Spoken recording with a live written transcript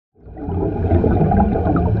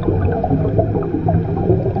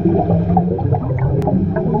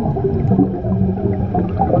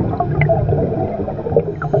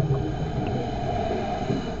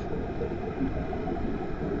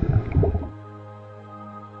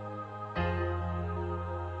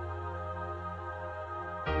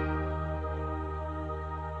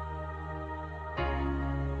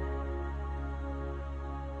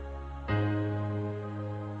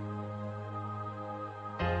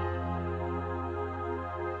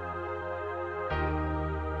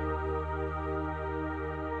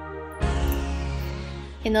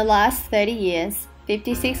In the last 30 years,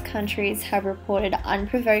 56 countries have reported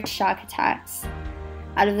unprovoked shark attacks.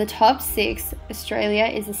 Out of the top 6, Australia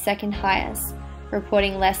is the second highest,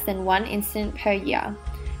 reporting less than 1 incident per year.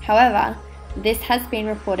 However, this has been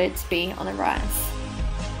reported to be on the rise.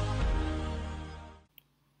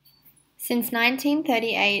 Since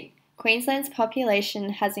 1938, Queensland's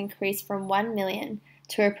population has increased from 1 million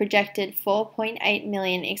to a projected 4.8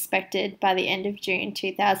 million expected by the end of June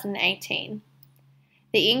 2018.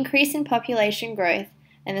 The increase in population growth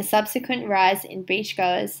and the subsequent rise in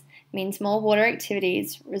beachgoers means more water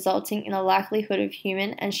activities, resulting in a likelihood of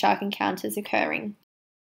human and shark encounters occurring.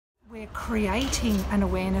 We're creating an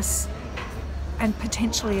awareness and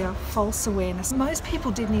potentially a false awareness. Most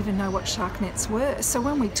people didn't even know what shark nets were. So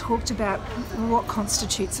when we talked about what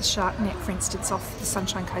constitutes a shark net, for instance, off the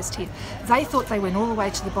Sunshine Coast here, they thought they went all the way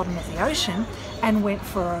to the bottom of the ocean and went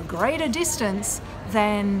for a greater distance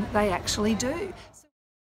than they actually do.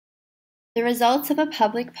 The results of a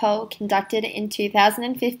public poll conducted in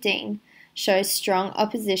 2015 show strong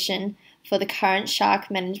opposition for the current shark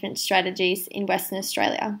management strategies in Western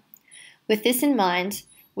Australia. With this in mind,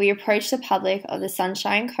 we approached the public of the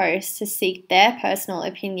Sunshine Coast to seek their personal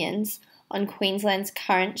opinions on Queensland's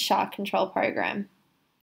current shark control program.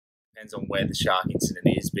 Depends on where the shark incident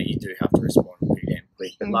is, but you do have to respond pretty damn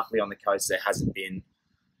quick. But luckily on the coast there hasn't been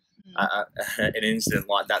an incident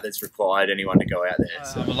like that that's required anyone to go out there.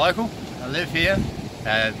 I'm a local, I live here.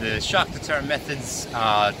 The shark deterrent methods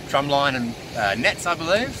are drumline and nets, I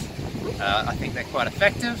believe. I think they're quite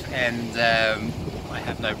effective, and I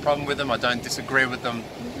have no problem with them. I don't disagree with them.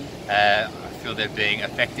 I feel they're being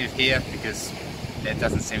effective here because there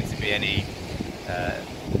doesn't seem to be any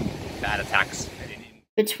bad attacks.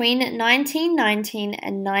 Between 1919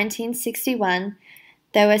 and 1961,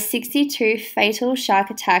 there were 62 fatal shark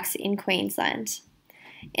attacks in Queensland.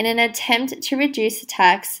 In an attempt to reduce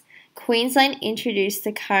attacks, Queensland introduced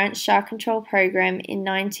the current shark control program in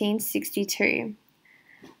 1962.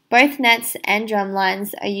 Both nets and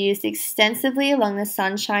drumlines are used extensively along the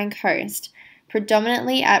Sunshine Coast,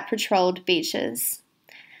 predominantly at patrolled beaches.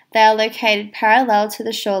 They are located parallel to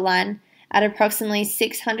the shoreline at approximately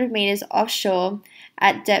 600 metres offshore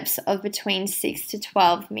at depths of between 6 to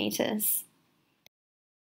 12 metres.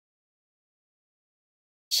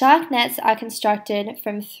 Shark nets are constructed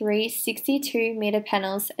from 3 62-metre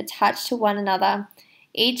panels attached to one another,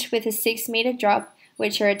 each with a 6-metre drop,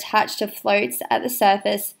 which are attached to floats at the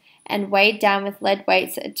surface and weighed down with lead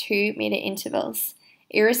weights at 2-metre intervals,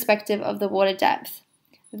 irrespective of the water depth.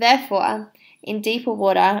 Therefore, in deeper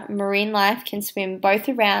water, marine life can swim both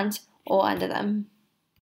around or under them.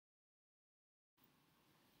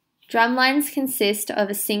 Drumlines consist of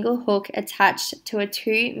a single hook attached to a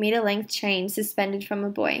 2-metre length chain suspended from a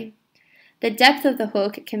buoy. The depth of the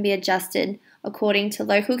hook can be adjusted according to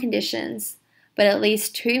local conditions, but at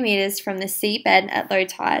least 2 metres from the seabed at low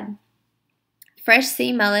tide. Fresh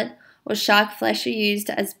sea mullet or shark flesh are used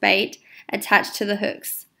as bait attached to the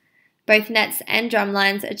hooks. Both nets and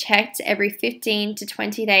drumlines are checked every 15 to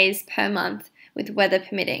 20 days per month, with weather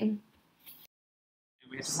permitting.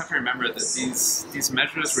 We just have to remember that these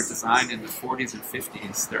measures were designed in the 40s and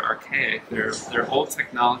 50s. They're archaic, they're old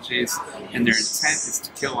technologies, and their intent is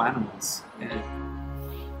to kill animals.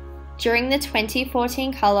 During the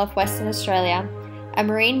 2014 cull off Western Australia, a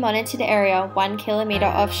marine monitored area 1 kilometre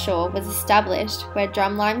offshore was established where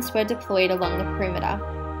drumlines were deployed along the perimeter.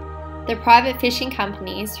 The private fishing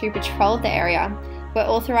companies who patrolled the area were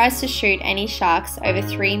authorised to shoot any sharks over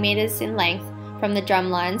 3 metres in length from the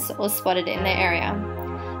drumlines or spotted in their area.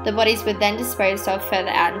 The bodies were then disposed of further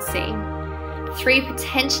out in sea. 3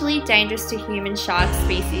 potentially dangerous to human shark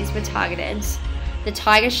species were targeted: the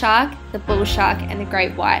tiger shark, the bull shark, and the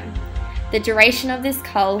great white. The duration of this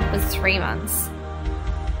cull was 3 months.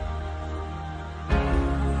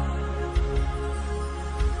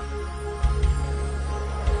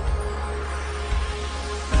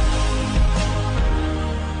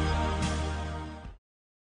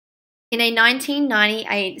 In a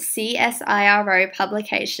 1998 CSIRO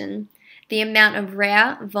publication, the amount of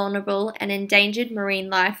rare, vulnerable, and endangered marine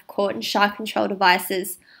life caught in shark control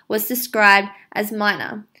devices was described as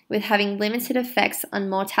minor, with having limited effects on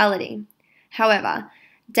mortality. However,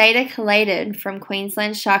 data collated from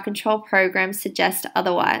Queensland's shark control program suggest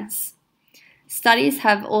otherwise. Studies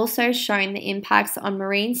have also shown the impacts on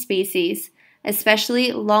marine species,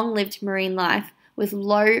 especially long-lived marine life with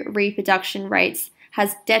low reproduction rates,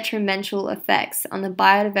 has detrimental effects on the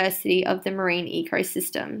biodiversity of the marine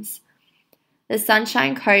ecosystems. The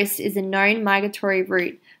Sunshine Coast is a known migratory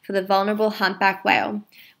route for the vulnerable humpback whale,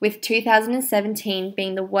 with 2017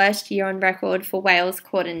 being the worst year on record for whales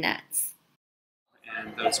caught in nets.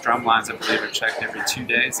 and those drum lines, I believe, are checked every 2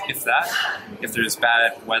 days, if that. If there's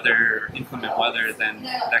bad weather or inclement weather, then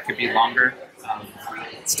that could be longer.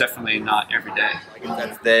 It's definitely not every day.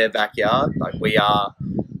 That's their backyard. Like we are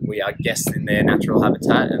guests in their natural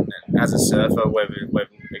habitat, and as a surfer, we've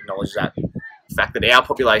acknowledged that. The fact that our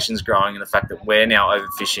population's growing and the fact that we're now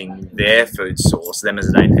overfishing their food source, them as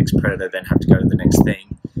an apex predator then have to go to the next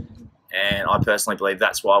thing. And I personally believe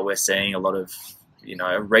that's why we're seeing a lot of,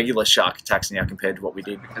 regular shark attacks now compared to what we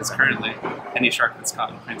did. Because currently, any shark that's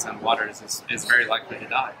caught in Queensland waters is very likely to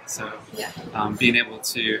die. So being able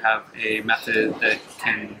to have a method that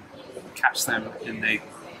can catch them, and they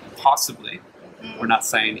possibly, we're not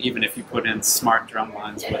saying even if you put in smart drum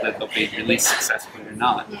lines whether they'll be released successfully or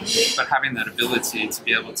not, but having that ability to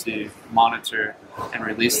be able to monitor and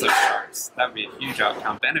release those sharks, that would be a huge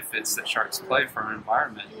outcome. Benefits that sharks play for our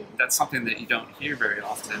environment, that's something that you don't hear very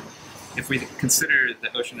often. If we consider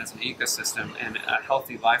the ocean as an ecosystem and a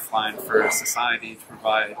healthy lifeline for society to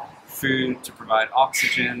provide food, to provide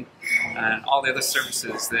oxygen, and all the other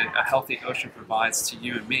services that a healthy ocean provides to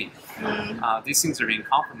you and me, these things are being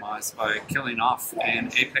compromised by killing off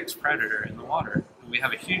an apex predator in the water. And we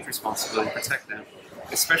have a huge responsibility to protect them,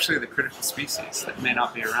 especially the critical species that may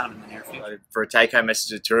not be around in the near future. For a take-home message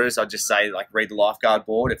to tourists, I'd just say, read the lifeguard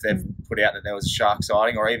board if they've put out that there was a shark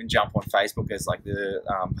sighting, or even jump on Facebook. There's the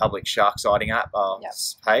public shark sighting app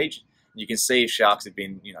page. You can see if sharks have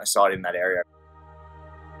been, sighted in that area.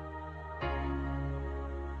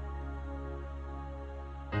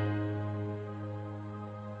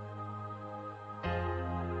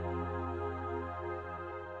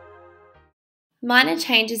 Minor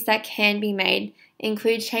changes that can be made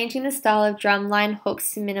include changing the style of drumline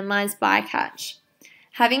hooks to minimise bycatch,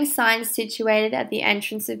 having signs situated at the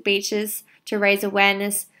entrance of beaches to raise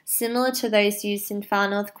awareness similar to those used in far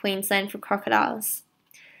north Queensland for crocodiles,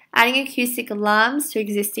 adding acoustic alarms to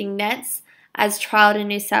existing nets as trialled in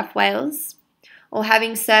New South Wales, or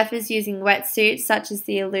having surfers using wetsuits such as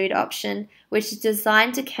the Elude option, which is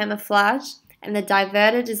designed to camouflage, and the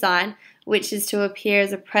diverter design, which is to appear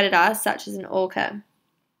as a predator such as an orca.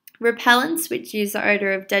 Repellents, which use the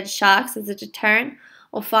odour of dead sharks as a deterrent,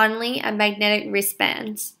 or finally a magnetic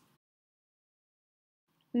wristband.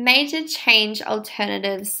 Major change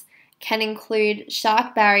alternatives can include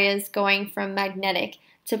shark barriers going from magnetic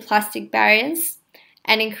to plastic barriers,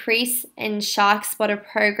 an increase in shark spotter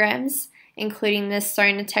programs, including the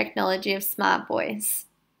sonar technology of smart buoys.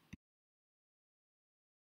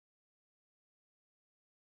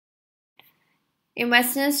 In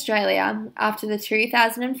Western Australia, after the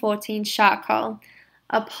 2014 shark cull,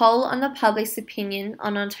 a poll on the public's opinion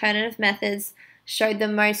on alternative methods showed the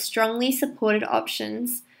most strongly supported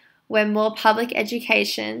options were more public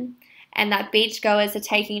education and that beachgoers are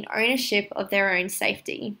taking ownership of their own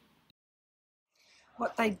safety.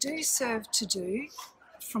 What they do serve to do,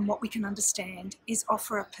 from what we can understand, is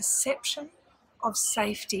offer a perception of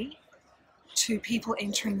safety to people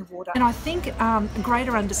entering the water. And I think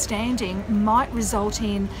greater understanding might result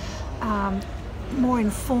in more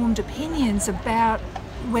informed opinions about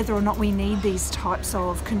whether or not we need these types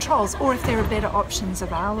of controls, or if there are better options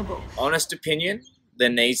available. Honest opinion, there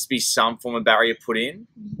needs to be some form of barrier put in.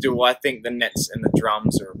 Do I think the nets and the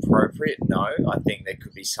drums are appropriate? No. I think there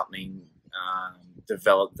could be something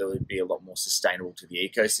developed that would be a lot more sustainable to the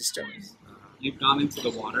ecosystem. You've gone into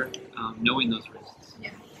the water knowing those risks. Yeah.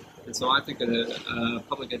 And so I think a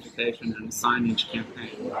public education and signage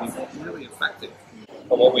campaign would be really effective.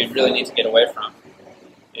 But what we really need to get away from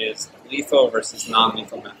is lethal versus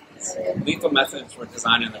non-lethal methods. Lethal methods were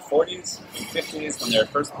designed in the 40s and 50s when they were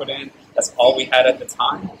first put in. That's all we had at the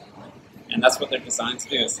time. And that's what they're designed to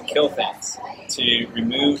do, is to kill things, to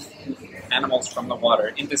remove animals from the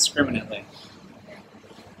water indiscriminately.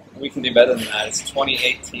 We can do better than that. It's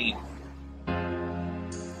 2018.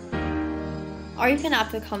 Open up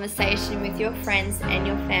the conversation with your friends and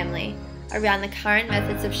your family around the current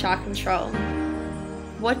methods of shark control.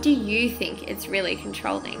 What do you think it's really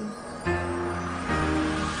controlling?